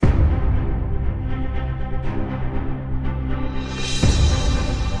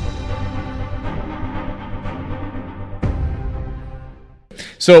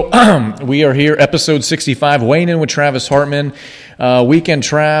So we are here, episode 65, weighing in with Travis Hartman. Weekend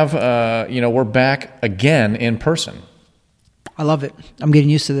Trav, we're back again in person. I love it. I'm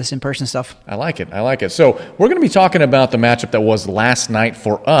getting used to this in-person stuff. I like it. So we're going to be talking about the matchup that was last night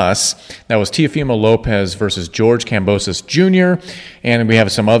for us. That was Teofimo Lopez versus George Kambosos Jr., and we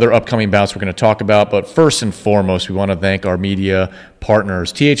have some other upcoming bouts we're going to talk about. But first and foremost, we want to thank our media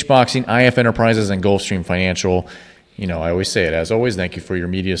partners, TH Boxing, IF Enterprises, and Gulfstream Financial. You know, I always say it. As always, thank you for your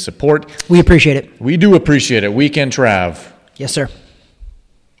media support. We appreciate it. We do appreciate it. Weekend Trav. Yes, sir.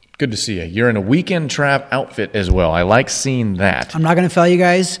 Good to see you. You're in a Weekend Trav outfit as well. I like seeing that. I'm not going to fail you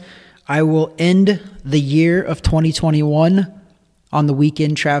guys. I will end the year of 2021 on the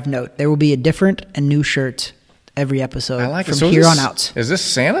Weekend Trav note. There will be a different and new shirt every episode. I like it. From here on out. Is this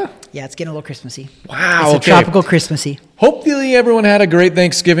Santa? Yeah, it's getting a little Christmassy. Wow. It's a tropical Christmassy. Hopefully everyone had a great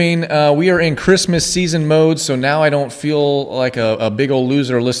Thanksgiving. We are in Christmas season mode, so now I don't feel like a big old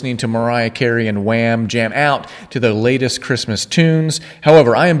loser listening to Mariah Carey and Wham jam out to the latest Christmas tunes.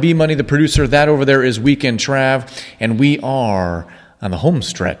 However, I am B-Money, the producer. That over there is Weekend Trav, and we are on the home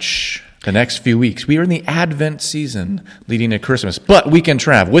stretch the next few weeks. We are in the Advent season leading to Christmas. But Weekend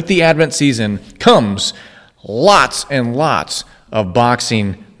Trav, with the Advent season comes lots and lots of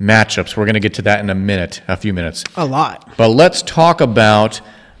boxing matchups. We're going to get to that in a few minutes. A lot. But let's talk about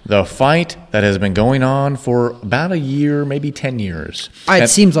the fight that has been going on for about a year, maybe 10 years. It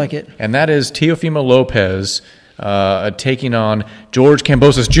seems like it. And that is Teofimo Lopez taking on George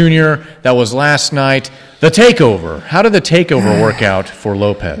Kambosos Jr. That was last night. The takeover. How did the takeover work out for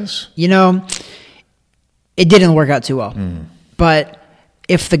Lopez? You know, it didn't work out too well. But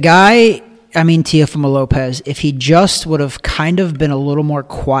if the guy... Teofimo Lopez, if he just would have kind of been a little more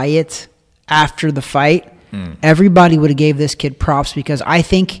quiet after the fight, everybody would have gave this kid props because I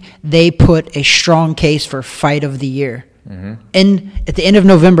think they put a strong case for fight of the year. And at the end of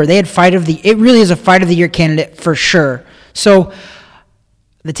November, they had it really is a fight of the year candidate for sure. So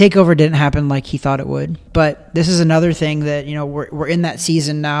the takeover didn't happen like he thought it would. But this is another thing that, you know, we're in that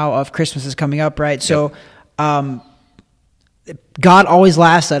season now of Christmas is coming up, right? So, God always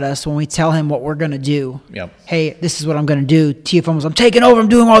laughs at us when we tell him what we're going to do. Yep. Hey, this is what I'm going to do. Teofimo's, I'm taking over. I'm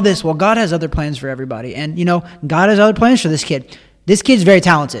doing all this. Well, God has other plans for everybody. And, you know, God has other plans for this kid. This kid's very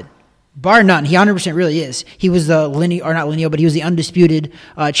talented. Bar none. He 100% really is. He was the but he was the undisputed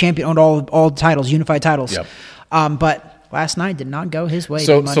champion, owned all titles, unified titles. Yep. But last night did not go his way.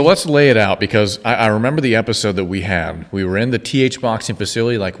 So let's lay it out because I remember the episode that we had. We were in the TH Boxing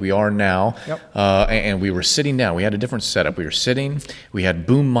facility like we are now, and we were sitting down. We had a different setup. We were sitting. We had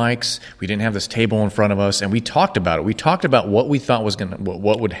boom mics. We didn't have this table in front of us, and we talked about it. We talked about what we thought was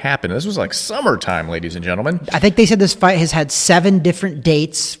what would happen. This was like summertime, ladies and gentlemen. I think they said this fight has had 7 different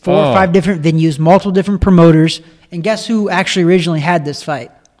dates, 4 or 5 different venues, multiple different promoters, and guess who actually originally had this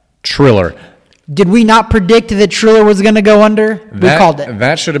fight? Triller. Did we not predict that Triller was going to go under? We called it.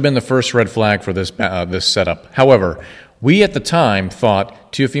 That should have been the first red flag for this setup. However, we at the time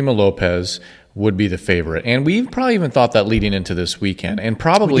thought Teofimo Lopez would be the favorite. And we probably even thought that leading into this weekend. And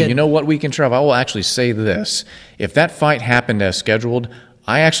probably, you know what, Weekend Trav, I will actually say this. If that fight happened as scheduled,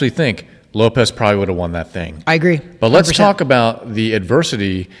 I actually think Lopez probably would have won that thing. I agree. But let's talk about the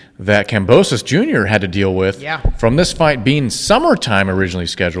adversity that Kambosos Jr. had to deal with from this fight being summertime originally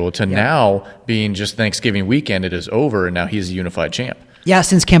scheduled to now being just Thanksgiving weekend. It is over, and now he's a unified champ. Yeah,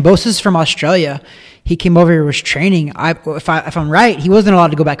 since Kambosos is from Australia, he came over here, was training. If I'm right, he wasn't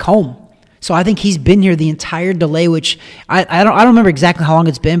allowed to go back home. So I think he's been here the entire delay, which I don't remember exactly how long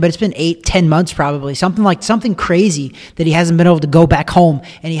it's been, but it's been 8-10 months probably, something crazy that he hasn't been able to go back home.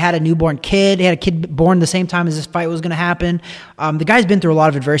 And he had a newborn kid. He had a kid born the same time as this fight was going to happen. The guy's been through a lot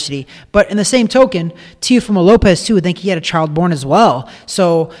of adversity. But in the same token, Teofimo Lopez too, I think he had a child born as well.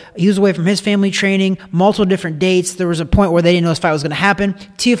 So he was away from his family training, multiple different dates. There was a point where they didn't know this fight was going to happen.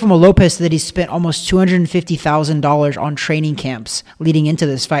 Teofimo Lopez said that he spent almost $250,000 on training camps leading into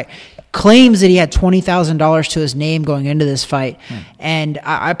this fight. Claims that he had $20,000 to his name going into this fight. And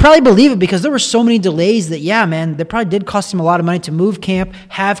I probably believe it because there were so many delays that, they probably did cost him a lot of money to move camp,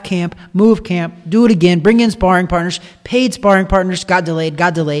 have camp, move camp, do it again, bring in sparring partners, paid sparring partners, got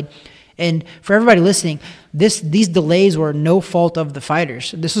delayed. And for everybody listening, these delays were no fault of the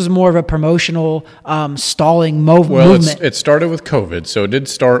fighters. This was more of a promotional stalling movement. Well, it started with COVID. So it did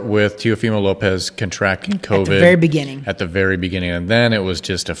start with Teofimo Lopez contracting COVID. At the very beginning. And then it was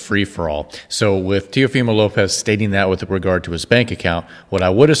just a free-for-all. So with Teofimo Lopez stating that with regard to his bank account, what I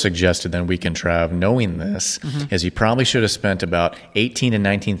would have suggested then, Weekend Trav, knowing this, is he probably should have spent about $18,000 to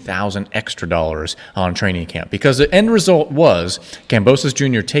 $19,000 extra dollars on training camp. Because the end result was Kambosos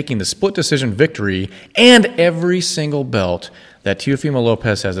Jr. taking the split decision victory and every single belt that Teofimo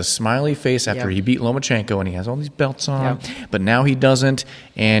Lopez has a smiley face after Yep. he beat Lomachenko, and he has all these belts on, Yep. but now he doesn't.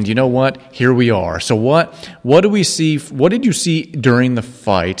 And you know what? Here we are. So what do we see? What did you see during the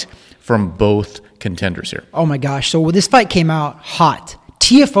fight from both contenders here? Oh my gosh. So this fight came out hot.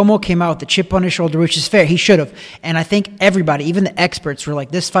 Teofimo came out with the chip on his shoulder, which is fair. He should have. And I think everybody, even the experts, were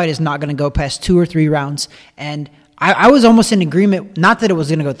like, this fight is not going to go past 2 or 3 rounds. And I was almost in agreement, not that it was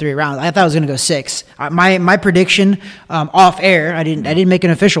going to go 3 rounds. I thought it was going to go 6. My prediction off air, I didn't make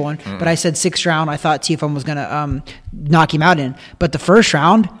an official one, but I said 6th round. I thought Teofimo was going to knock him out in. But the first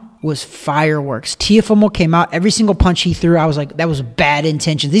round was fireworks. Teofimo came out. Every single punch he threw, I was like, that was bad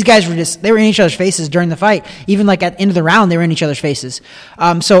intentions. These guys they were in each other's faces during the fight. Even like at the end of the round, they were in each other's faces.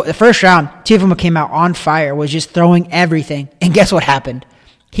 So the first round, Teofimo came out on fire, was just throwing everything. And guess what happened?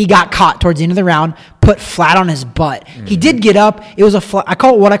 He got caught towards the end of the round, put flat on his butt. He did get up. It was I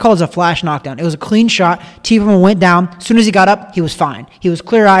call it what I call is a flash knockdown. It was a clean shot. Teofimo went down. As soon as he got up, he was fine. He was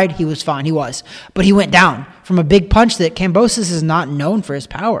clear-eyed. He was fine. He was. But he went down from a big punch that Kambosos is not known for his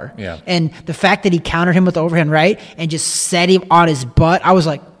power. Yeah. And the fact that he countered him with the overhand right and just set him on his butt, I was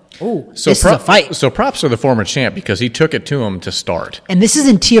like, oh, this is a fight. So props to the former champ because he took it to him to start. And this is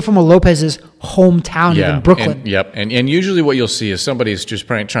in Teofimo Lopez's hometown in Brooklyn. And usually what you'll see is somebody's just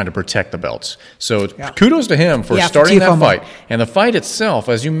trying to protect the belts. So kudos to him for starting that fight. And the fight itself,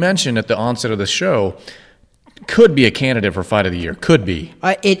 as you mentioned at the onset of the show, could be a candidate for fight of the year. Could be.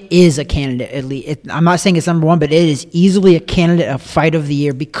 It is a candidate, at least. I'm not saying it's number one, but it is easily a candidate of fight of the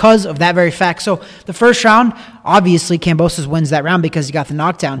year because of that very fact. So the first round, obviously, Kambosos wins that round because he got the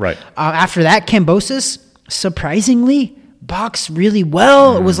knockdown. Right. After that, Kambosos, surprisingly, boxed really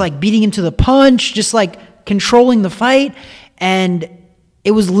well. It was like beating him to the punch, just like controlling the fight. And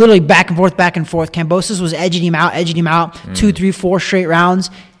it was literally back and forth, back and forth. Kambosos was edging him out, 2, 3, 4 straight rounds.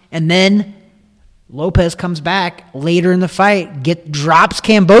 And then Lopez comes back later in the fight, drops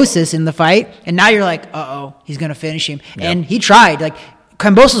Kambosos in the fight, and now you're like, uh-oh, he's going to finish him. Yep. And he tried. Like,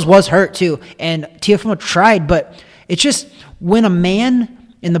 Kambosos was hurt too, and Teofimo tried, but it's just when a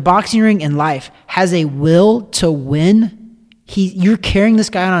man in the boxing ring in life has a will to win, you're carrying this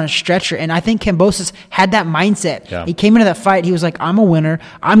guy on a stretcher, and I think Kambosos had that mindset. Yeah. He came into that fight, he was like, I'm a winner,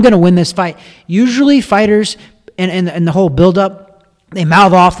 I'm going to win this fight. Usually fighters, and the whole build-up, they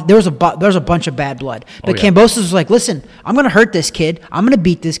mouth off. There was a bunch of bad blood. But Kambosos was like, listen, I'm going to hurt this kid. I'm going to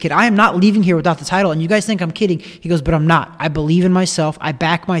beat this kid. I am not leaving here without the title. And you guys think I'm kidding. He goes, but I'm not. I believe in myself. I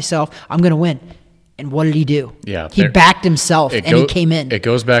back myself. I'm going to win. And what did he do? Yeah, he backed himself, and he came in. It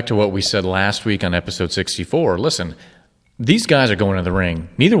goes back to what we said last week on episode 64. Listen, these guys are going to the ring.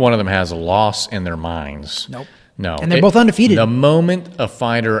 Neither one of them has a loss in their minds. Nope. No. And they're both undefeated. The moment a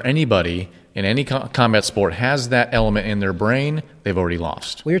fighter, anybody in any combat sport has that element in their brain, they've already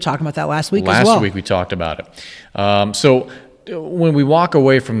lost. We were talking about that last week as well. Last week we talked about it. So when we walk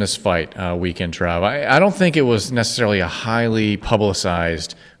away from this fight weekend, Trav, I don't think it was necessarily a highly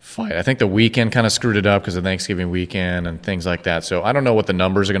publicized fight. I think the weekend kind of screwed it up because of Thanksgiving weekend and things like that. So I don't know what the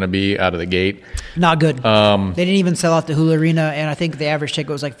numbers are going to be out of the gate. Not good. They didn't even sell out the Hula Arena, and I think the average ticket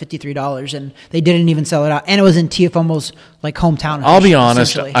was like $53, and they didn't even sell it out. And it was in Teofimo's like hometown. I'll be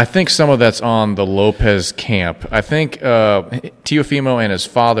honest. I think some of that's on the Lopez camp. I think Teofimo and his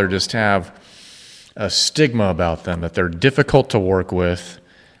father just have a stigma about them that they're difficult to work with.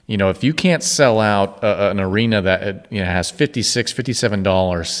 You know, if you can't sell out an arena that has $56,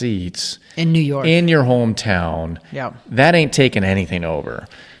 $57 seats in New York, in your hometown, that ain't taking anything over.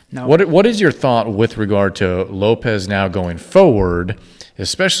 No. What is your thought with regard to Lopez now going forward,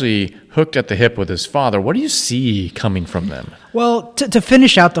 especially hooked at the hip with his father? What do you see coming from them? Well, to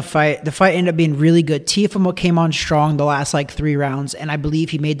finish out the fight ended up being really good. Teofimo came on strong the last 3 rounds, and I believe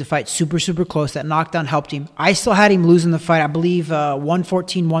he made the fight super, super close. That knockdown helped him. I still had him losing the fight. I believe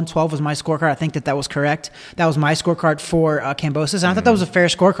 114, 112 was my scorecard. I think that was correct. That was my scorecard for Kambosos, and I thought that was a fair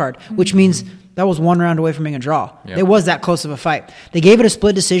scorecard, which means that was 1 round away from being a draw. Yep. It was that close of a fight. They gave it a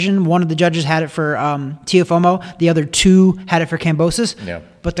split decision. One of the judges had it for Teofimo. The other 2 had it for Kambosos. Yep.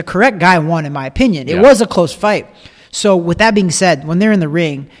 But the correct guy won, in my opinion. It was a close fight. So with that being said, when they're in the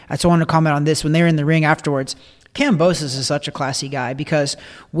ring, I just wanted to comment on this. When they're in the ring afterwards, Kambosos is such a classy guy because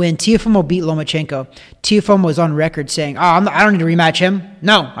when Teofimo beat Lomachenko, Teofimo was on record saying, I don't need to rematch him.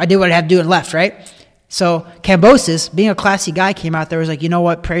 No, I did what I had to do and left, right? So Kambosos, being a classy guy, came out there, was like, you know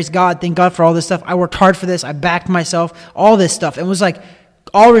what, praise God, thank God for all this stuff. I worked hard for this. I backed myself, all this stuff. And was like,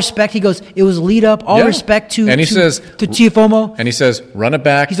 all respect. He goes, it was lead up. All respect to Teofimo. And he says, run it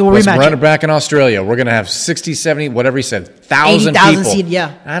back. He said, let's run it back in Australia. We're going to have 60, 70, whatever he said, 1,000 people. Seat,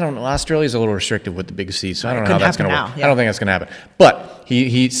 yeah. I don't know. Australia's a little restricted with the big seats, so I don't know how that's going to work. Yeah. I don't think that's going to happen. But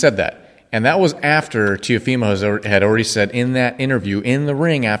he said that. And that was after Teofimo had already said in that interview in the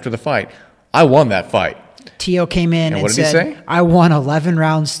ring after the fight, I won that fight. Tio came in and what did said, he say? I won 11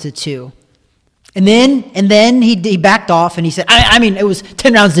 rounds to 2. And then he backed off and he said, I mean, it was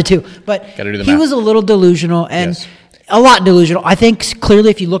 10 rounds to 2. But he was a little delusional and a lot delusional. I think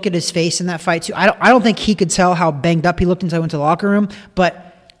clearly if you look at his face in that fight too, I don't think he could tell how banged up he looked until he went to the locker room. But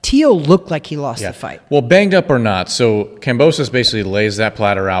Tio looked like he lost the fight. Well, banged up or not, so Kambosos basically lays that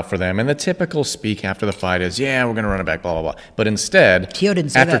platter out for them, and the typical speak after the fight is, we're going to run it back, blah, blah, blah. But instead, Tio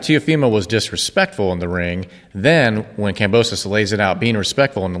didn't say after that. Teofimo was disrespectful in the ring, then when Kambosos lays it out, being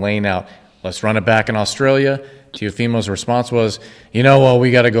respectful and laying out, let's run it back in Australia, Teofimo's response was, we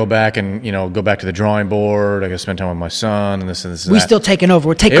got to go back and, go back to the drawing board. I got to spend time with my son and this and this and that. We're still taking over.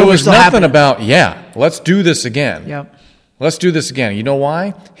 We're taking over. over. It was nothing about, let's do this again. Yep. Let's do this again. You know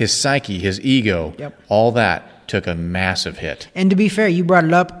why? His psyche, his ego, all that took a massive hit. And to be fair, you brought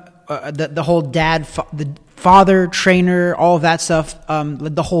it up, the whole the father, trainer, all of that stuff,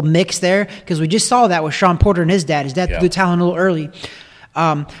 the whole mix there, because we just saw that with Sean Porter and his dad. His dad threw the talent a little early,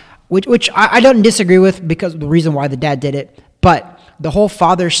 which I don't disagree with because the reason why the dad did it. But the whole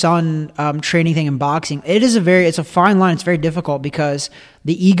father-son training thing in boxing, it's a fine line. It's very difficult because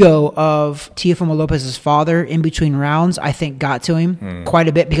the ego of Teofimo Lopez's father in between rounds, I think, got to him quite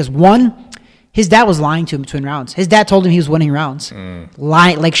a bit because one, his dad was lying to him between rounds. His dad told him he was winning rounds,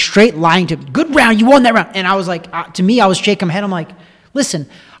 straight lying to him. Good round, you won that round. And I was like, to me, I was shaking my head. I'm like, listen,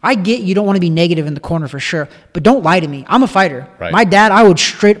 I get you don't want to be negative in the corner for sure, but don't lie to me. I'm a fighter. Right. My dad,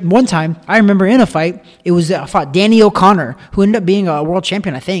 one time, I remember in a fight, I fought Danny O'Connor, who ended up being a world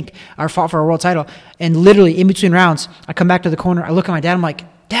champion, I think, or fought for a world title. And literally in between rounds, I come back to the corner, I look at my dad, I'm like,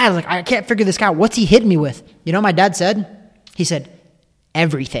 Dad, I can't figure this guy out. What's he hitting me with? You know what my dad said? He said,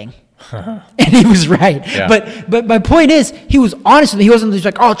 everything. And he was right. Yeah. But my point is, he was honest with me. He wasn't just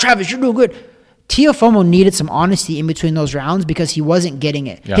like, oh, Travis, you're doing good. Teofimo needed some honesty in between those rounds because he wasn't getting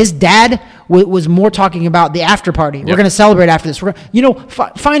it. Yep. His dad was more talking about the after party. Yep. We're going to celebrate after this.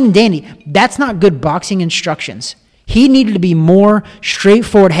 Fine and dandy. That's not good boxing instructions. He needed to be more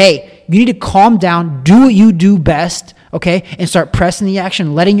straightforward. Hey, you need to calm down, do what you do best, okay, and start pressing the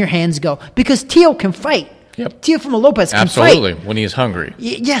action, letting your hands go. Because Tio can fight. Yep. Teofimo Lopez can fight. Absolutely, when he is hungry.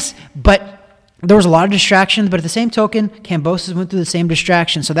 Yes, but there was a lot of distractions, but at the same token, Kambosos went through the same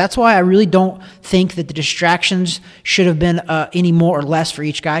distractions. So that's why I really don't think that the distractions should have been any more or less for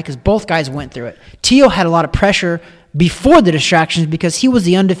each guy because both guys went through it. Tio had a lot of pressure before the distractions because he was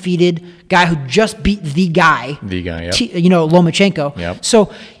the undefeated guy who just beat the guy. Yep. Lomachenko. Yep.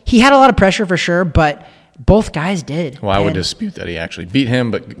 So he had a lot of pressure for sure, but both guys did. Well, I would dispute that he actually beat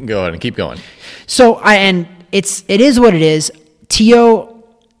him, but go ahead and keep going. So, it is what it is. Tio,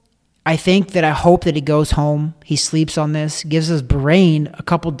 I hope that he goes home, he sleeps on this, gives his brain a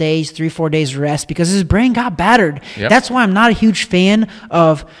couple days, 3-4 days rest because his brain got battered. Yep. That's why I'm not a huge fan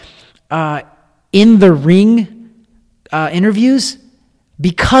of in the ring interviews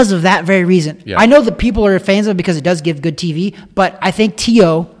because of that very reason. Yep. I know that people are fans of it because it does give good TV, but I think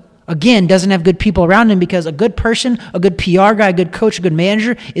Tio, again, doesn't have good people around him because a good person, a good PR guy, a good coach, a good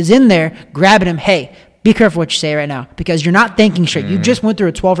manager is in there grabbing him, hey, be careful what you say right now because you're not thinking straight. You just went through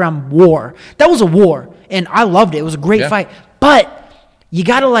a 12-round war. That was a war, and I loved it. It was a great fight. But you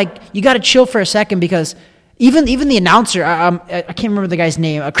gotta chill for a second because even the announcer, I can't remember the guy's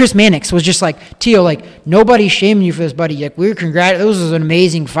name, Chris Mannix was just like, Tio, nobody's shaming you for this, buddy. This was an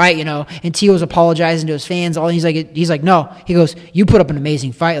amazing fight, And Tio was apologizing to his fans. He's like, no. He goes, you put up an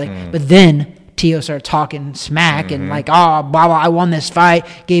amazing fight. But then Tio started talking smack and blah, blah, I won this fight.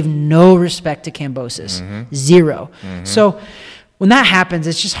 Gave no respect to Kambosos. Zero. So when that happens,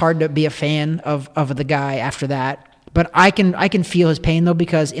 it's just hard to be a fan of the guy after that. But I can feel his pain though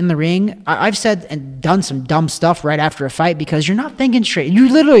because in the ring, I've said and done some dumb stuff right after a fight because you're not thinking straight.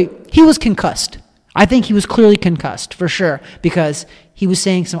 He was concussed. I think he was clearly concussed for sure because he was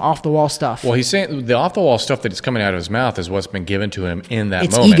saying some off-the-wall stuff. Well, he's saying the off-the-wall stuff that is coming out of his mouth is what's been given to him in that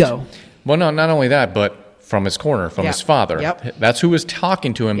it's moment. It's ego. Well, no, not only that, but from his corner, from his father. Yep. That's who was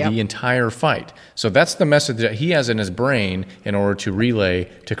talking to him the entire fight. So that's the message that he has in his brain in order to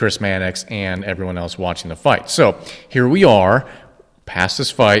relay to Chris Mannix and everyone else watching the fight. So here we are, past this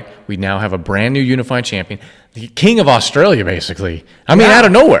fight. We now have a brand new unified champion. The king of Australia, basically. Out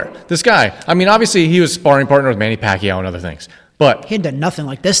of nowhere. This guy. Obviously, he was sparring partner with Manny Pacquiao and other things. But he had done nothing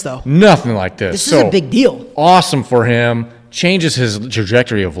like this, though. Nothing like this. This is a big deal. Awesome for him. Changes his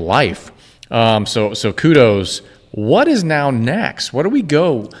trajectory of life. So kudos. What is now next? Where do we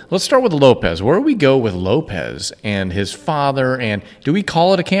go? Let's start with Lopez. Where do we go with Lopez and his father? And do we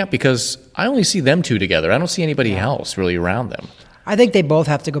call it a camp? Because I only see them two together. I don't see anybody else really around them. I think they both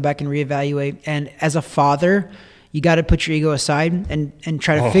have to go back and reevaluate. And as a father, you got to put your ego aside and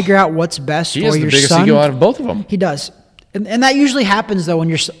try to figure out what's best for your son. He has the biggest ego out of both of them. He does. And that usually happens, though, when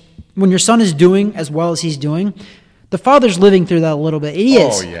your son is doing as well as he's doing. The father's living through that a little bit. He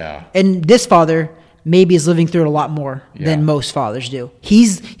is. Oh, yeah. And this father maybe is living through it a lot more than most fathers do.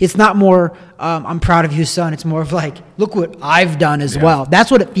 It's not more, I'm proud of you, son. It's more of like, look what I've done as well. That's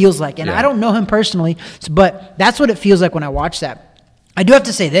what it feels like. And I don't know him personally, but that's what it feels like when I watch that. I do have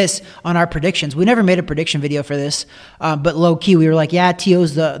to say this on our predictions. We never made a prediction video for this, but low key, we were like, yeah,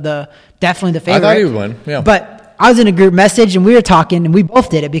 T.O.'s definitely the favorite. I thought he would win, yeah. But I was in a group message and we were talking, and we both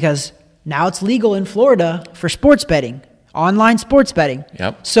did it because now it's legal in Florida for sports betting. Online sports betting.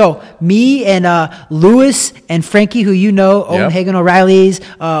 Yep. So me and Lewis and Frankie, who you know, own Hagen O'Reilly's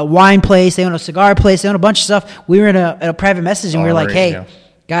wine place. They own a cigar place. They own a bunch of stuff. We were in a private message and we were like, hey,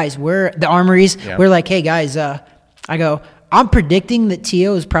 guys, we're the Armories. Yeah. We're like, hey, guys, I go, I'm predicting that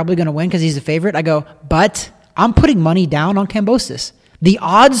T.O. is probably going to win because he's the favorite. I go, but I'm putting money down on Kambosos. The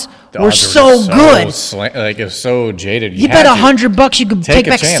odds were so good. It was so jaded. You bet $100, you could take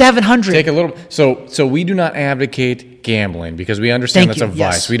back $700. Take a little. So we do not advocate gambling because we understand that's a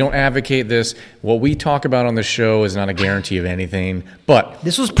vice. We don't advocate this. What we talk about on the show is not a guarantee of anything. But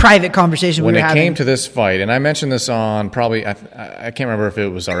this was private conversation when we were having. When it came to this fight, and I mentioned this on probably I can't remember if it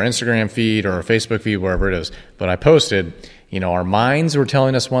was our Instagram feed or our Facebook feed, wherever it is. But I posted, our minds were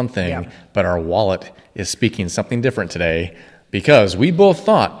telling us one thing, but our wallet is speaking something different today. Because we both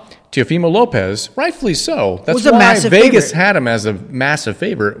thought Teofimo Lopez, rightfully so. That's why Vegas had him as a massive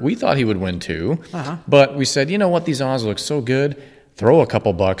favorite. We thought he would win too. But we said, you know what, these odds look so good. Throw a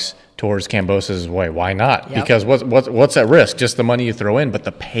couple bucks towards Kambosos' way. Why not? Yep. Because what's at risk? Just the money you throw in. But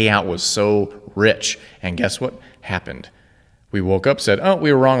the payout was so rich. And guess what happened? We woke up, said, oh,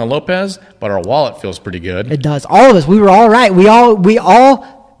 we were wrong on Lopez, but our wallet feels pretty good. It does. All of us, we were all right. We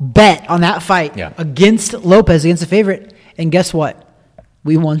all bet on that fight against Lopez, against the favorite. And guess what?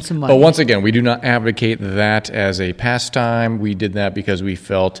 We won some money. But once again, we do not advocate that as a pastime. We did that because we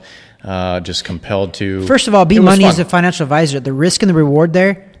felt just compelled to. First of all, B Money is a financial advisor. The risk and the reward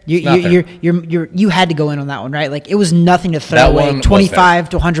there, you had to go in on that one, right? Like it was nothing to throw away $25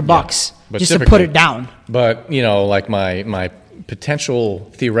 to $100 just to put it down. But like my potential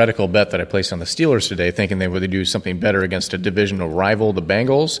theoretical bet that I placed on the Steelers today, thinking they would do something better against a divisional rival, the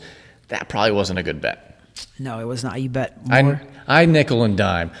Bengals, that probably wasn't a good bet. No, it was not. You bet more. I nickel and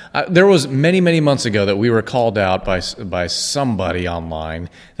dime. There was many months ago that we were called out by somebody online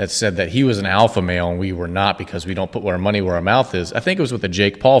that said that he was an alpha male and we were not because we don't put our money where our mouth is. I think it was with the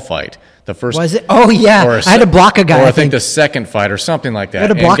Jake Paul fight. The first was it? Oh yeah, I had to block a guy. Or I think the second fight or something like that. I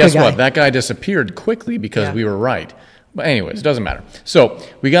had to block and guess a guy. What? That guy disappeared quickly because we were right. But anyways, it doesn't matter. So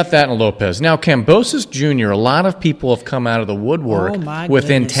we got that in Lopez. Now, Kambosos Jr., a lot of people have come out of the woodwork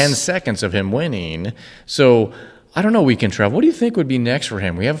within 10 seconds of him winning. So I don't know, Weekend Trev. What do you think would be next for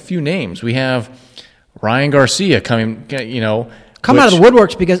him? We have a few names. We have Ryan Garcia coming, out of the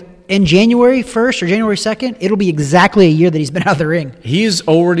woodworks because in January 1st or January 2nd, it'll be exactly a year that he's been out of the ring. He's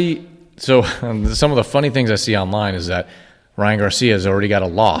already – so some of the funny things I see online is that Ryan Garcia has already got a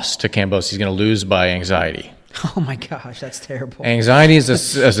loss to Kambosos. He's going to lose by anxiety. Oh, my gosh, that's terrible. Anxiety is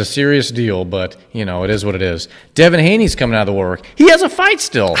a serious deal, but, it is what it is. Devin Haney's coming out of the work. He has a fight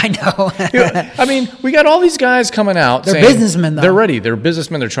still. I know. We got all these guys coming out. They're businessmen, though. They're ready. They're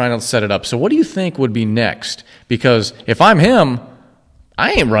businessmen. They're trying to set it up. So what do you think would be next? Because if I'm him,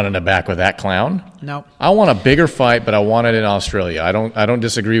 I ain't running it back with that clown. No. I want a bigger fight, but I want it in Australia. I don't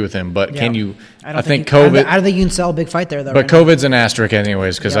disagree with him, but can you? I think COVID. I don't think you can sell a big fight there, though. But COVID's an asterisk,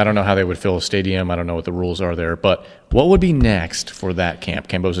 anyways, because I don't know how they would fill a stadium. I don't know what the rules are there. But what would be next for that camp,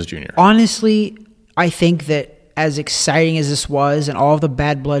 Kambosos Jr.? Honestly, I think that as exciting as this was, and all of the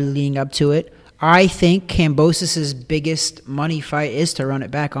bad blood leading up to it, I think Kambosos' biggest money fight is to run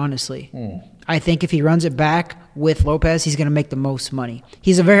it back. Honestly, I think if he runs it back with Lopez, he's going to make the most money.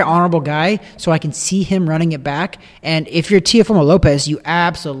 He's a very honorable guy, so I can see him running it back. And if you're Teofimo Lopez, you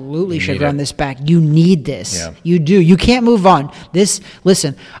absolutely should run this back. You need this. Yeah. You do. You can't move on.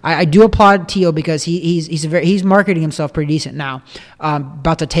 Listen, I do applaud Teo because he's marketing himself pretty decent now.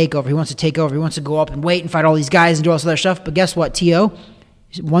 About the takeover, he wants to take over. He wants to go up and wait and fight all these guys and do all this other stuff. But guess what, Teo?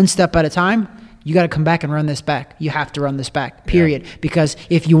 One step at a time. You got to come back and run this back. You have to run this back, period. Yeah. Because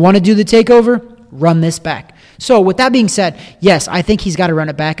if you want to do the takeover, run this back. So with that being said, yes, I think he's got to run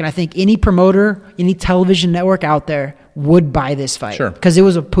it back. And I think any promoter, any television network out there would buy this fight. Sure. Because it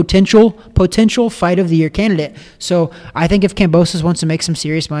was a potential fight of the year candidate. So I think if Kambosos wants to make some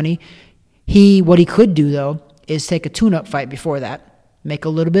serious money, what he could do, though, is take a tune-up fight before that. make a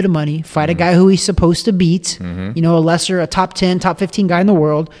little bit of money, fight a guy who he's supposed to beat, a top 10, top 15 guy in the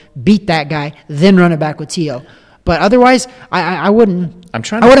world, beat that guy, then run it back with Tio. But otherwise, I wouldn't. I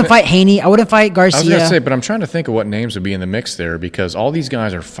wouldn't fight Haney. I wouldn't fight Garcia. I was going to say, but I'm trying to think of what names would be in the mix there because all these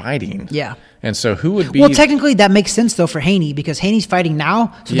guys are fighting. Yeah. And so who would be? Well, technically that makes sense though for Haney because Haney's fighting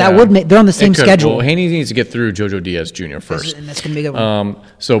now, so that would make they're on the same schedule. Well, Haney needs to get through Jojo Diaz Jr. first, and that's gonna be a good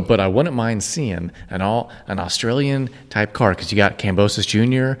one. But I wouldn't mind seeing an Australian type card because you got Kambosos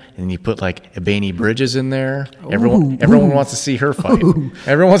Jr. and you put like Ebony Bridges in there. Everyone wants to see her fight.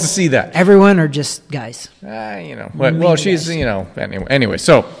 Everyone wants to see that. Everyone or just guys? Well, she's anyway.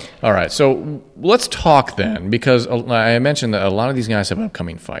 So all right, so let's talk then because I mentioned that a lot of these guys have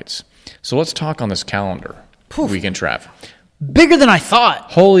upcoming fights. So let's talk on this calendar. Weekend Trav. Bigger than I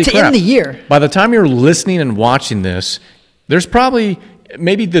thought. Holy crap. End the year. By the time you're listening and watching this, there's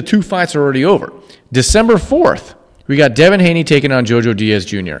maybe the 2 fights are already over. December 4th, we got Devin Haney taking on Jojo Diaz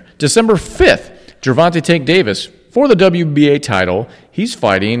Jr. December 5th, Gervonta Tank Davis for the WBA title. He's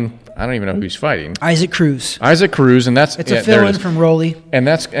fighting, I don't even know who he's fighting. Isaac Cruz, and that's it's a fill-in from Rolly, and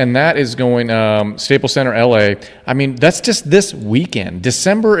that is going Staples Center, LA. I mean, that's just this weekend.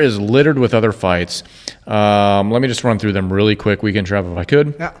 December is littered with other fights. Let me just run through them really quick. Weekend Travel, if I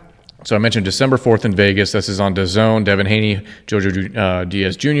could. Yeah. So I mentioned December 4th in Vegas. This is on DAZN. Devin Haney, Jojo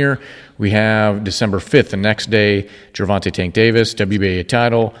Diaz Jr. We have December 5th, the next day, Gervonta Tank Davis, WBA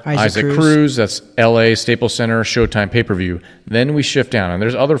title. Isaac Cruz, that's LA, Staples Center, Showtime pay-per-view. Then we shift down, and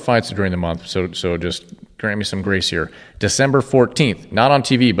there's other fights during the month, so just grant me some grace here. December 14th, not on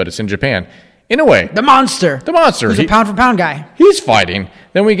TV, but it's in Japan. In a way. The monster. He's a pound-for-pound guy. He's fighting.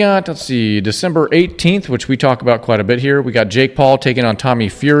 Then we got, December 18th, which we talk about quite a bit here. We got Jake Paul taking on Tommy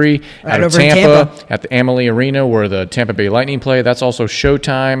Fury out of Tampa at the Amalie Arena where the Tampa Bay Lightning play. That's also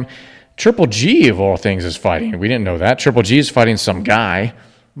Showtime. Triple G, of all things, is fighting. We didn't know that. Triple G is fighting some guy.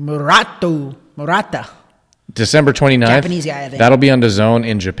 Murata. December 29th. Japanese guy, I think. That'll be on DAZN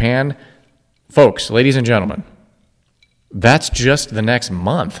in Japan. Folks, ladies and gentlemen, that's just the next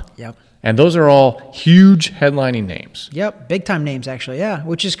month. Yep. And those are all huge headlining names. Yep, big-time names, actually, yeah.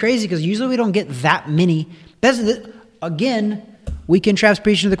 Which is crazy because usually we don't get that many. Again, Weekend Trav's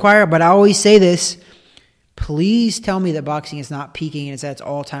preaching to the choir, but I always say this. Please tell me that boxing is not peaking and it's at its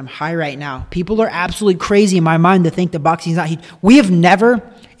all-time high right now. People are absolutely crazy in my mind to think that boxing is not heat. We have never,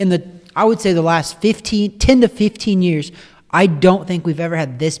 I would say the last 10 to 15 years, I don't think we've ever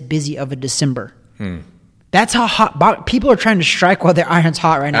had this busy of a December. That's how hot people are trying to strike while their iron's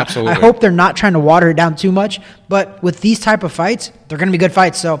hot right now. Absolutely. I hope they're not trying to water it down too much, but with these type of fights, they're going to be good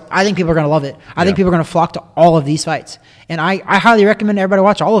fights. So I think people are going to love it. I think people are going to flock to all of these fights. And I highly recommend everybody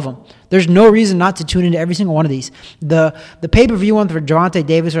watch all of them. There's no reason not to tune into every single one of these. The pay-per-view one for Gervonta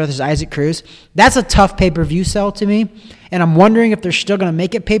Davis versus Isaac Cruz, that's a tough pay-per-view sell to me. And I'm wondering if they're still going to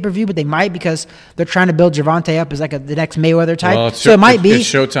make it pay-per-view, but they might because they're trying to build Gervonta up as like the next Mayweather type. Well, so it might be. It's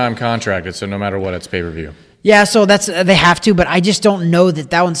Showtime contracted, so no matter what, it's pay-per-view. Yeah, so they have to, but I just don't know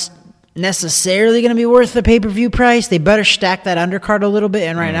that one's necessarily going to be worth the pay-per-view price. They better stack that undercard a little bit,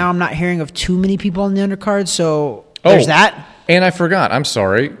 and right now I'm not hearing of too many people on the undercard, so there's that. And I forgot, I'm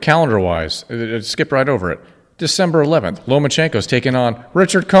sorry, calendar-wise, skip right over it. December 11th, Lomachenko's taking on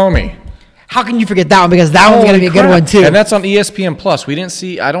Richard Comey. How can you forget that one? Because that one's going to be a good one, too. And that's on ESPN Plus. We didn't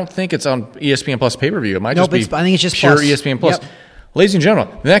see, I don't think it's on ESPN Plus pay-per-view. It might just be I think it's just pure Plus. ESPN Plus. Yep. Ladies and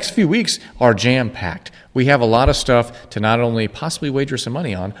gentlemen, the next few weeks are jam-packed. We have a lot of stuff to not only possibly wager some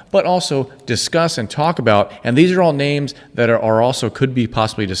money on, but also discuss and talk about. And these are all names that are also could be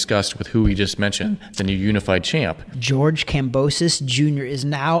possibly discussed with who we just mentioned, the new unified champ. George Kambosos Jr. is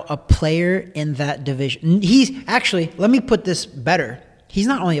now a player in that division. He's actually, let me put this better. He's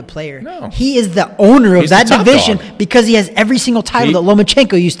not only a player. No. He is the owner of that division because he has every single title that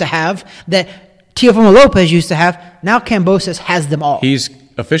Lomachenko used to have, that Teofimo Lopez used to have. Now Kambosos has them all. He's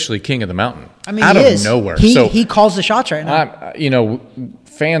officially king of the mountain. I mean, out of nowhere. He calls the shots right now.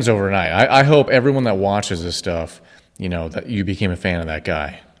 Fans overnight. I hope everyone that watches this stuff, that you became a fan of that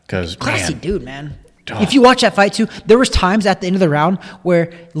guy. Because classy dude, man. If you watch that fight too, there was times at the end of the round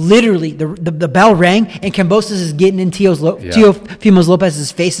where literally the bell rang and Kambosos is getting in Teofimo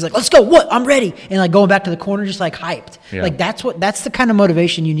Lopez's face. He's like, "Let's go! What? I'm ready!" And like going back to the corner, just like hyped. Yeah. Like that's the kind of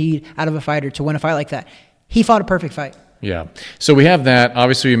motivation you need out of a fighter to win a fight like that. He fought a perfect fight. Yeah. So we have that.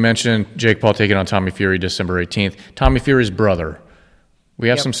 Obviously, we mentioned Jake Paul taking on Tommy Fury December 18th. Tommy Fury's brother. We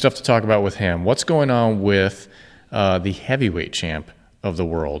have some stuff to talk about with him. What's going on with the heavyweight champ of the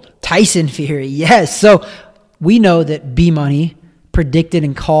world? Tyson Fury, yes. So we know that B-Money predicted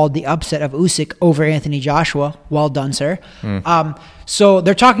and called the upset of Usyk over Anthony Joshua. Well done, sir. So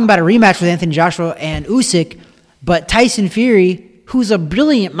they're talking about a rematch with Anthony Joshua and Usyk, but Tyson Fury, who's a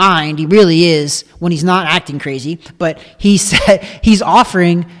brilliant mind. He really is when he's not acting crazy. But he said he's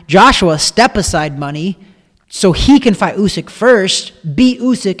offering Joshua step-aside money so he can fight Usyk first, beat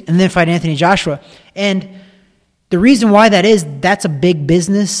Usyk, and then fight Anthony Joshua. And the reason why that is, that's a big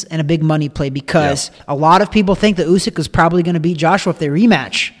business and a big money play because a lot of people think that Usyk is probably going to beat Joshua if they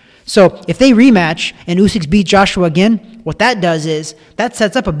rematch. So if they rematch and Usyk beats Joshua again, what that does is that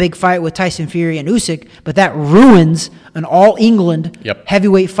sets up a big fight with Tyson Fury and Usyk, but that ruins an all-England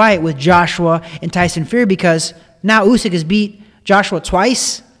heavyweight fight with Joshua and Tyson Fury because now Usyk has beat Joshua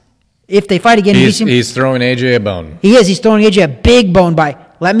twice. If they fight again, he's throwing AJ a bone. He is. He's throwing AJ a big bone by,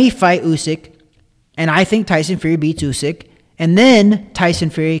 let me fight Usyk, and I think Tyson Fury beats Usyk, and then Tyson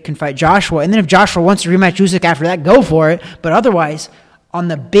Fury can fight Joshua, and then if Joshua wants to rematch Usyk after that, go for it, but otherwise, on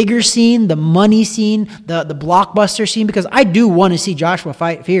the bigger scene, the money scene, the blockbuster scene, because I do want to see Joshua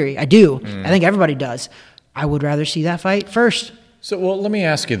fight Fury. I do. I think everybody does. I would rather see that fight first. So, well, let me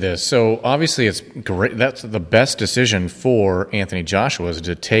ask you this. So, obviously, it's great. That's the best decision for Anthony Joshua is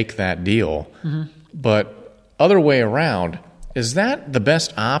to take that deal. Mm-hmm. But other way around, is that the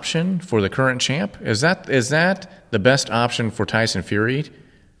best option for the current champ? Is that the best option for Tyson Fury?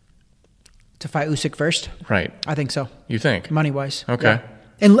 To fight Usyk first? Right. I think so. You think? Money-wise. Okay.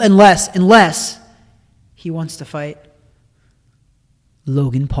 Yeah. Unless he wants to fight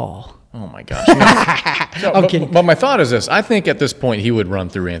Logan Paul. Oh, my gosh. I'm kidding. But my thought is this. I think at this point he would run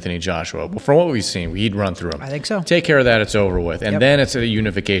through Anthony Joshua. Well, from what we've seen, he'd run through him. I think so. Take care of that, it's over with. And then it's a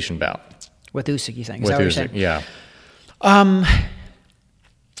unification bout. With Usyk, you think? With Usyk, yeah.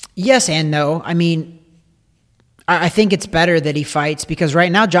 Yes and no. I mean, I think it's better that he fights because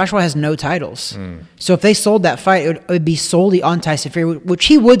right now Joshua has no titles. So if they sold that fight, it would be solely on Tyson Fury, which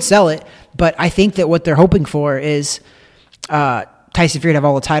he would sell it. But I think that what they're hoping for is Tyson Fury to have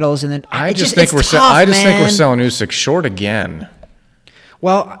all the titles, and then I just think we're selling Usyk short again.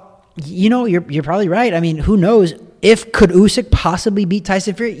 Well, you're probably right. I mean, who knows? Could Usyk possibly beat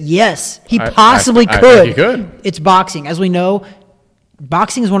Tyson Fury? Yes, he possibly could. I think he could. It's boxing, as we know.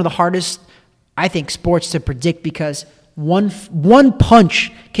 Boxing is one of the hardest, I think, sports to predict because one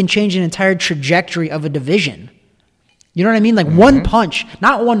punch can change an entire trajectory of a division. You know what I mean? Like one punch,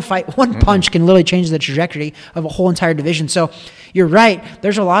 not one fight, one punch can literally change the trajectory of a whole entire division. So you're right.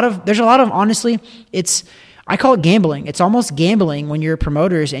 There's a lot of honestly, I call it gambling. It's almost gambling when you're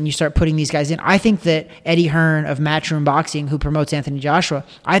promoters and you start putting these guys in. I think that Eddie Hearn of Matchroom Boxing, who promotes Anthony Joshua,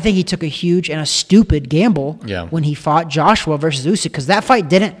 I think he took a huge and a stupid gamble when he fought Joshua versus Usyk because that fight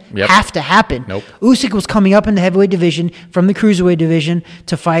didn't have to happen. Nope. Usyk was coming up in the heavyweight division from the cruiserweight division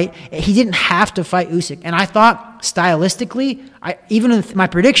to fight. He didn't have to fight Usyk. And I thought stylistically, even in my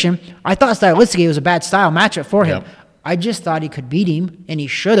prediction, I thought stylistically it was a bad style matchup for him. Yep. I just thought he could beat him, and he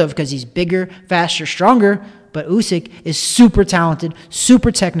should have because he's bigger, faster, stronger. But Usyk is super talented,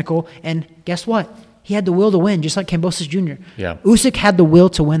 super technical, and guess what? He had the will to win, just like Kambosos Jr. Yeah. Usyk had the will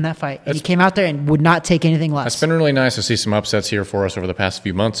to win that fight, and he came out there and would not take anything less. It's been really nice to see some upsets here for us over the past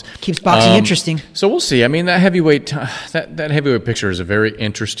few months. Keeps boxing interesting. So we'll see. I mean, that heavyweight picture is a very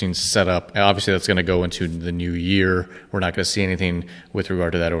interesting setup. Obviously, that's going to go into the new year. We're not going to see anything with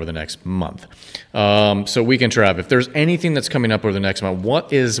regard to that over the next month. So Weekend Trav, if there's anything that's coming up over the next month,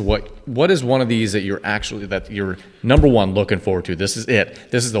 what is one of these that you're number one looking forward to? This is it.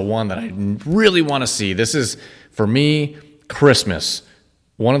 This is the one that I really want to see. This is, for me, Christmas.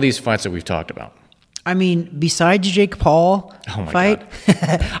 One of these fights that we've talked about. I mean, besides Jake Paul fight,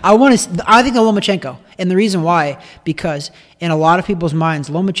 God. I think of Lomachenko. And the reason why, because in a lot of people's minds,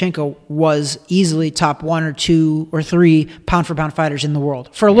 Lomachenko was easily top 1 or 2 or 3 pound-for-pound fighters in the world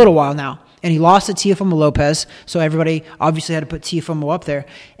for a little while now. And he lost to Teofimo Lopez, so everybody obviously had to put Teofimo up there.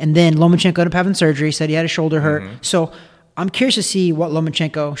 And then Lomachenko ended up having surgery, said he had a shoulder hurt. So I'm curious to see what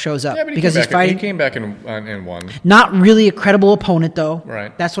Lomachenko shows up. Yeah, but because he's fighting. He came back and won. Not really a credible opponent, though.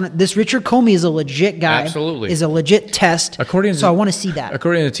 Right. This Richard Comey is a legit guy. Absolutely. Is a legit test. I want to see that.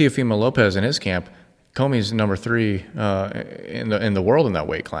 According to Teofimo Lopez in his camp, Comey's number 3 in the world in that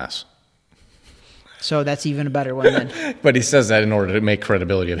weight class. So that's even a better one then. But he says that in order to make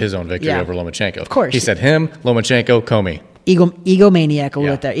credibility of his own victory over Lomachenko. Of course. He said him, Lomachenko, Comey. Egomaniac a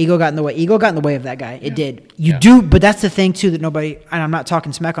little bit there. Ego got in the way. Ego got in the way of that guy. It did. But that's the thing too that nobody, and I'm not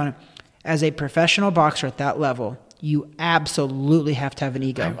talking smack on it, as a professional boxer at that level, you absolutely have to have an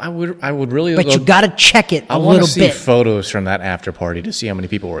ego. I would really. But you got to check it a little bit. I want to see photos from that after party to see how many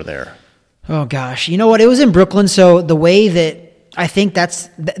people were there. Oh gosh, you know what? It was in Brooklyn, so the way that I think that's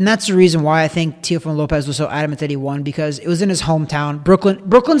the reason why I think Teofimo Lopez was so adamant that he won because it was in his hometown,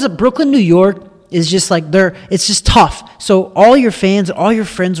 Brooklyn, New York. is just like it's just tough. So all your fans, all your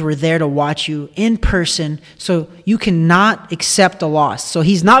friends were there to watch you in person. So you cannot accept a loss. So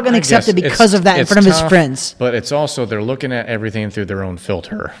he's not going to accept it because of that in front of his friends. But it's also they're looking at everything through their own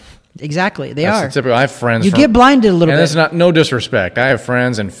filter. Exactly, they That's are. typical. I have friends. You get blinded a little and bit. That's not no disrespect. I have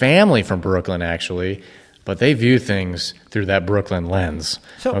friends and family from Brooklyn actually, but they view things through that Brooklyn lens.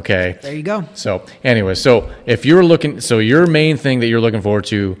 So, okay, there you go. So anyway, if you're looking, your main thing that you're looking forward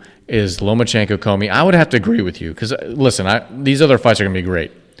to is Lomachenko Comey. I would have to agree with you because listen, these other fights are going to be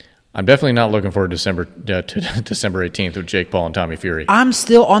great. I'm definitely not looking forward to December 18th with Jake Paul and Tommy Fury. I'm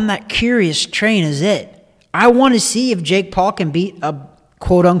still on that curious train. Is it? I want to see if Jake Paul can beat a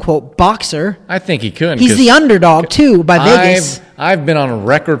quote-unquote boxer. I think he could. He's the underdog, too, by Vegas. I've been on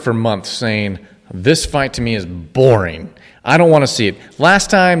record for months saying this fight to me is boring. I don't want to see it. Last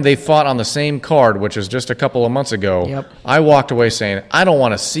time they fought on the same card, which was just a couple of months ago, I walked away saying, I don't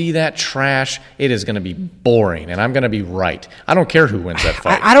want to see that trash. It is going to be boring, and I'm going to be right. I don't care who wins that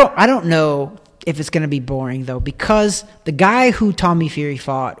fight. I don't know if it's going to be boring, though, because the guy who Tommy Fury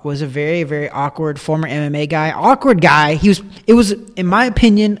fought was a very, very awkward former MMA guy. Awkward guy. It was, in my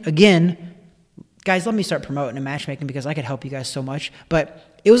opinion, again, guys, let me start promoting and matchmaking because I could help you guys so much, but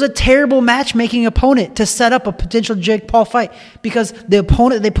it was a terrible matchmaking opponent to set up a potential Jake Paul fight because the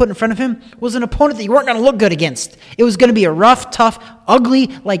opponent they put in front of him was an opponent that you weren't going to look good against. It was going to be a rough, tough,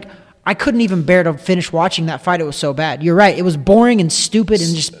 ugly, like I couldn't even bear to finish watching that fight. It was so bad. You're right. It was boring and stupid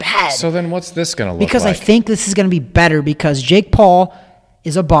and just bad. So then what's this going to look because like? I think this is going to be better because Jake Paul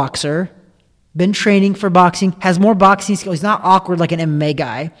is a boxer, been training for boxing, has more boxing skills. He's not awkward like an MMA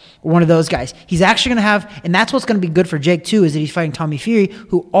guy or one of those guys. He's actually going to have, and that's what's going to be good for Jake too, is that he's fighting Tommy Fury,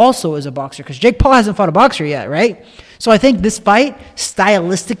 who also is a boxer because Jake Paul hasn't fought a boxer yet, right? So I think this fight,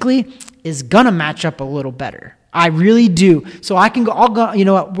 stylistically, is going to match up a little better. I really do. So I'll go, you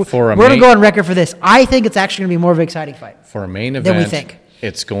know what? We're going to go on record for this. I think it's actually going to be more of an exciting fight. For a main event, than we think.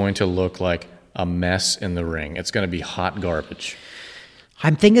 It's going to look like a mess in the ring. It's going to be hot garbage. I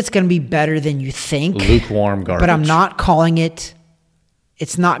think it's going to be better than you think. Lukewarm garbage. But I'm not calling it.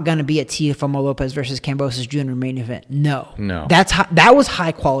 It's not going to be a Teofimo Lopez versus Kambosos Jr. main event. No. That was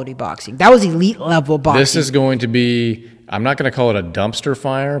high quality boxing. That was elite level boxing. This is going to be, I'm not going to call it a dumpster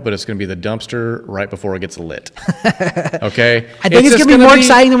fire, but it's going to be the dumpster right before it gets lit. Okay? I think it's going to be more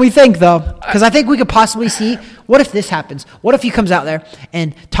exciting than we think, though. Because I think we could possibly see, what if this happens? What if he comes out there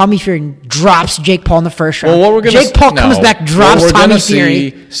and Tommy Fury drops Jake Paul in the first round? Well, Jake Paul comes back, drops Tommy Fury. What we're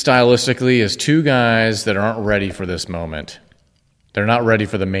going to see stylistically is two guys that aren't ready for this moment. They're not ready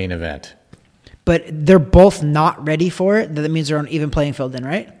for the main event. But they're both not ready for it? That means they're on even playing field then,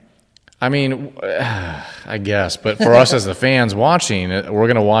 right? I mean, I guess. But for us as the fans watching, we're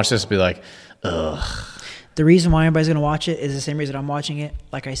going to watch this and be like, ugh. The reason why everybody's going to watch it is the same reason I'm watching it.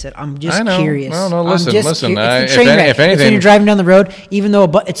 Like I said, I'm just curious. No, listen. It's the train wreck. If anything, it's when you're driving down the road, even though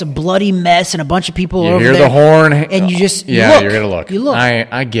it's a bloody mess and a bunch of people are over there. You hear the horn. And you just you're going to look. You look.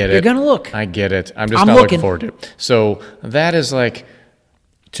 I get it. You're going to look. I get it. I'm just not looking forward to it. So that is like,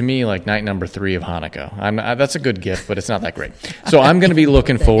 to me, like night number 3 of Hanukkah. That's a good gift, but it's not that great. So I'm going to be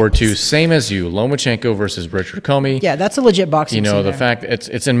looking forward to, same as you, Lomachenko versus Richard Comey. Yeah, that's a legit boxing scene the fact that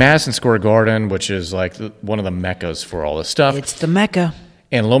it's in Madison Square Garden, which is like one of the meccas for all this stuff. It's the mecca.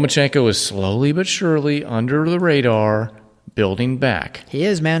 And Lomachenko is slowly but surely under the radar building back. He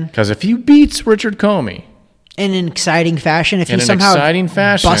is, man. Because if he beats Richard Comey in an exciting fashion, if he somehow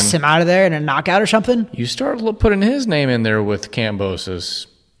busts him out of there in a knockout or something, you start putting his name in there with Kambosos.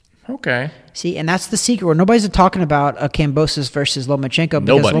 Okay. See, and that's the secret where nobody's talking about a Kambosos versus Lomachenko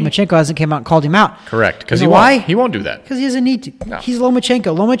because Lomachenko hasn't come out and called him out. Correct. Because why? He won't do that. Because he doesn't need to. No. He's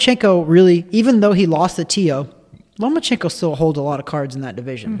Lomachenko. Lomachenko really, even though he lost to Teo, Lomachenko still holds a lot of cards in that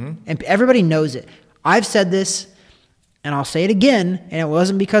division. Mm-hmm. And everybody knows it. I've said this, and I'll say it again, and it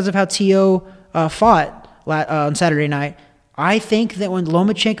wasn't because of how Teo fought on Saturday night. I think that when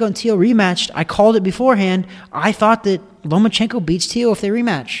Lomachenko and Teo rematched, I called it beforehand. I thought that Lomachenko beats Teo if they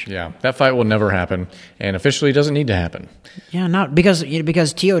rematch. Yeah, that fight will never happen, and officially doesn't need to happen. Yeah, not because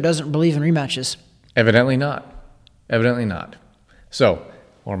Teo doesn't believe in rematches. Evidently not. So,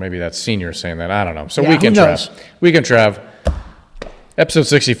 or maybe that's Senior saying that. I don't know. So Weekend Trav. Episode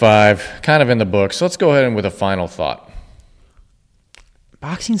 65, kind of in the books. Let's go ahead with a final thought.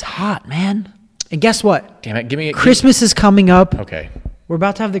 Boxing's hot, man. And guess what? Damn it, Christmas is coming up. Okay. We're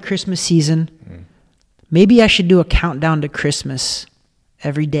about to have the Christmas season. Maybe I should do a countdown to Christmas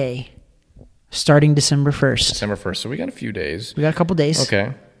every day, starting December 1st. December 1st. So we got a few days. We got a couple days.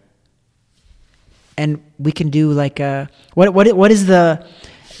 Okay. And we can do like what is the...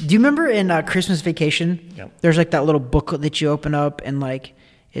 Do you remember in Christmas Vacation? Yep. There's like that little booklet that you open up and like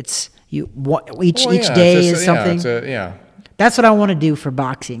it's... Each Well, day is something. Yeah. That's what I want to do for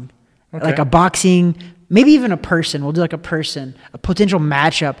boxing. Okay. Like a boxing, maybe even a person. We'll do like a person, a potential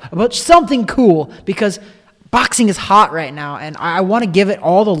matchup about something cool because boxing is hot right now, and I want to give it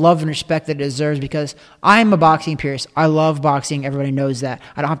all the love and respect that it deserves because I'm a boxing purist. I love boxing. Everybody knows that.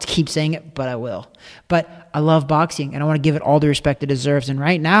 I don't have to keep saying it, but I will. But I love boxing, and I want to give it all the respect it deserves. And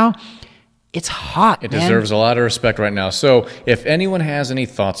right now, it's hot, It man. deserves a lot of respect right now. So if anyone has any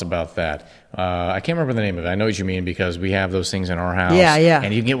thoughts about that, I can't remember the name of it. I know what you mean because we have those things in our house. Yeah, yeah.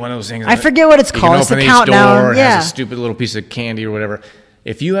 And you can get one of those things. I forget what it's you called. Can It's open a each countdown. door. It Yeah. has a stupid little piece of candy or whatever.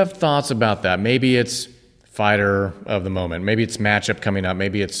 If you have thoughts about that, maybe it's fighter of the moment. Maybe it's matchup coming up.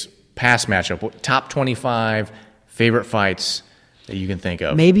 Maybe it's past matchup. Top 25 favorite fights that you can think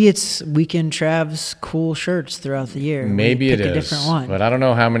of. Maybe it's Weekend Trav's cool shirts throughout the year. Maybe We it pick is. a different one. But I don't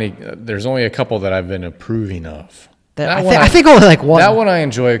know how many. There's only a couple that I've been approving of. I think only like one. That one I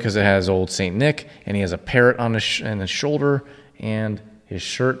enjoy because it has old Saint Nick, and he has a parrot on his shoulder, and his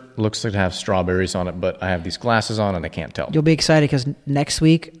shirt looks like to have strawberries on it, but I have these glasses on, and I can't tell. You'll be excited because next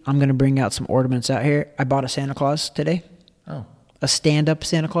week I'm going to bring out some ornaments out here. I bought a Santa Claus today, Oh, a stand-up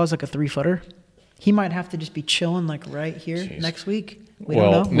Santa Claus, like a 3-footer. He might have to just be chilling like right here next week. We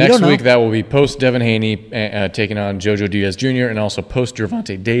well, don't know. next week that will be post Devin Haney taking on Jojo Diaz Jr. and also post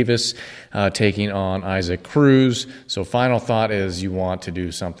Gervonta Davis taking on Isaac Cruz. So final thought is you want to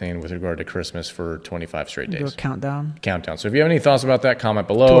do something with regard to Christmas for 25 straight do a days. countdown. Countdown. So if you have any thoughts about that, comment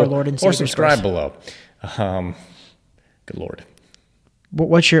To below our Lord and or Savior subscribe Christ. below. Good Lord.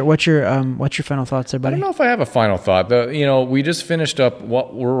 What's your final thoughts there, I buddy? don't know if I have a final thought. We just finished up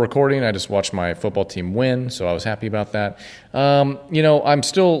what we're recording. I just watched my football team win, so I was happy about that. I'm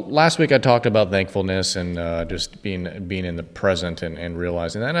still. Last week I talked about thankfulness and just being in the present and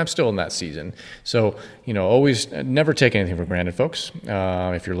realizing that. And I'm still in that season. So always never take anything for granted, folks.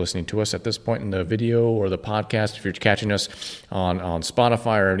 If you're listening to us at this point in the video or the podcast, if you're catching us on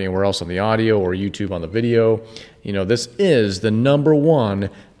Spotify or anywhere else on the audio or YouTube on the video. This is the number one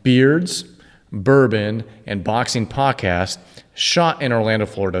beards, bourbon, and boxing podcast shot in Orlando,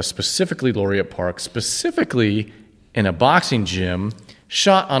 Florida, specifically Laureate Park, specifically in a boxing gym,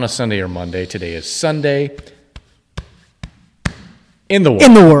 shot on a Sunday or Monday. Today is Sunday. In the world.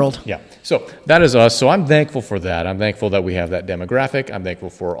 In the world. Yeah. So that is us. So I'm thankful for that. I'm thankful that we have that demographic. I'm thankful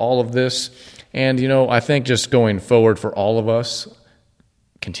for all of this. And, I think just going forward for all of us,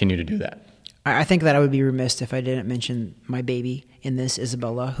 continue to do that. I think that I would be remiss if I didn't mention my baby in this,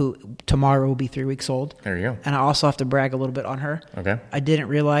 Isabella, who tomorrow will be 3 weeks old. There you go. And I also have to brag a little bit on her. Okay. I didn't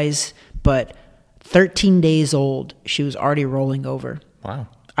realize, but 13 days old, she was already rolling over. Wow.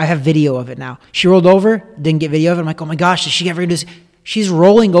 I have video of it now. She rolled over, didn't get video of it. I'm like, oh my gosh, did she ever do this? She's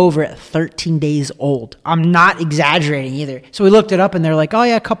rolling over at 13 days old. I'm not exaggerating either. So we looked it up, and they're like, oh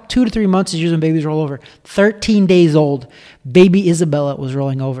yeah, 2 to 3 months is usually when babies roll over. 13 days old, baby Isabella was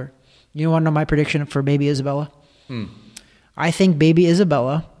rolling over. You want to know my prediction for baby Isabella? I think baby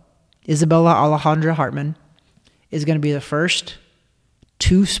Isabella Alejandra Hartman, is going to be the first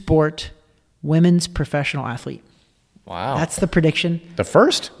two-sport women's professional athlete. Wow. That's the prediction. The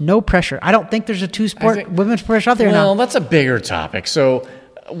first? No pressure. I don't think there's a two-sport women's professional out there now. Well, that's a bigger topic. So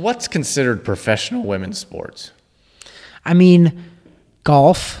what's considered professional women's sports? I mean,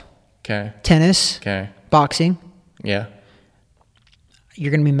 golf, Okay. tennis, Okay. boxing. Yeah.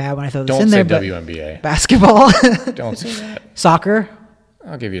 You're going to be mad when I throw this Don't in say there, but WNBA. basketball, Don't say that. soccer,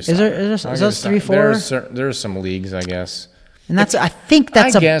 I'll give you a Is there- is those 3, 4? There's some leagues, I guess. and I think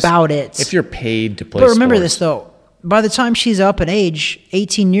that's I guess about it. If you're paid to play But remember sports. this, though. By the time she's up in age,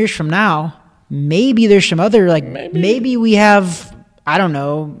 18 years from now, maybe there's some other, maybe we have, I don't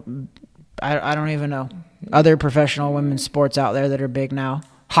know, I don't even know, other professional women's sports out there that are big now.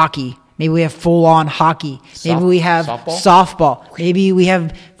 Hockey. Maybe we have full-on hockey. Maybe we have softball. Maybe we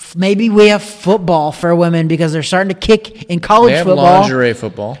have football for women because they're starting to kick in college They have football. lingerie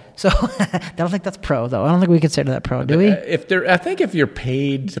football. So I don't think that's pro, though. I don't think we consider that pro, do we? I think if you're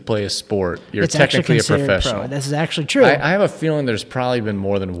paid to play a sport, you're It's actually technically a considered professional. pro. This is actually true. I have a feeling there's probably been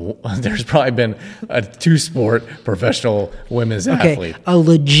a two-sport professional women's athlete. A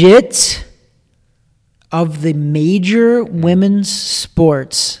legit of the major women's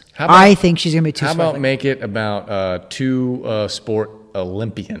sports. I think she's going to be two How sport. about make it about two-sport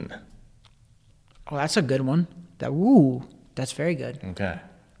Olympian? Oh, that's a good one. That's very good. Okay.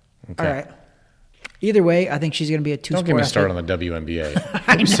 All right. Either way, I think she's going to be a two-sport. Don't get me started athlete. on the WNBA.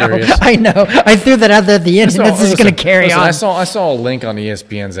 I know. Serious? I know. I threw that out there at the end, and this is going to carry on. I saw a link on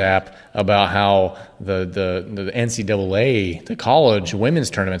ESPN's app about how the NCAA, the college women's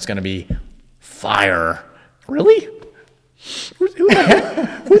tournament, is going to be fire. Really? Who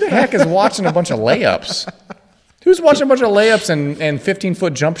the heck is watching a bunch of layups? Who's watching a bunch of layups and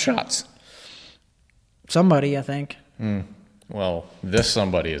 15-foot jump shots? Somebody, I think. Well, this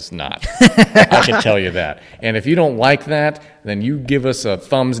somebody is not. I can tell you that. And if you don't like that, then you give us a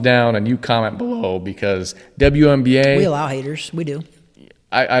thumbs down and you comment below, because WNBA... We allow haters. We do.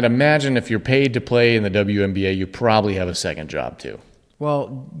 I'd imagine if you're paid to play in the WNBA, you probably have a second job too.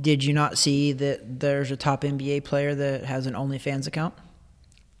 Well, did you not see that there's a top NBA player that has an OnlyFans account?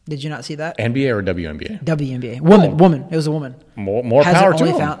 Did you not see that? NBA or WNBA? WNBA. Woman. It was a woman. More power to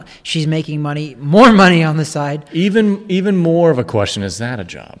them. She's making more money on the side. Even more of a question, is that a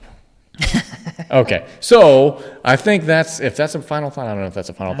job? Okay, so I think if that's a final thought, I don't know if that's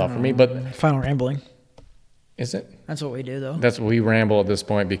a final thought for me, but... Final rambling. Is it? That's what we do, though. That's what we ramble at this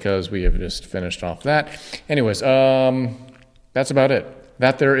point because we have just finished off that. Anyways, that's about it.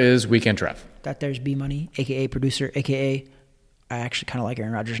 That there is Weekend Trev. That there's B Money, a.k.a. producer, a.k.a. I actually kind of like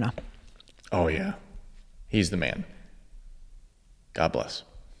Aaron Rodgers now. Oh, yeah. He's the man. God bless.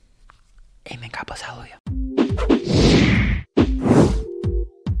 Amen. God bless. Hallelujah.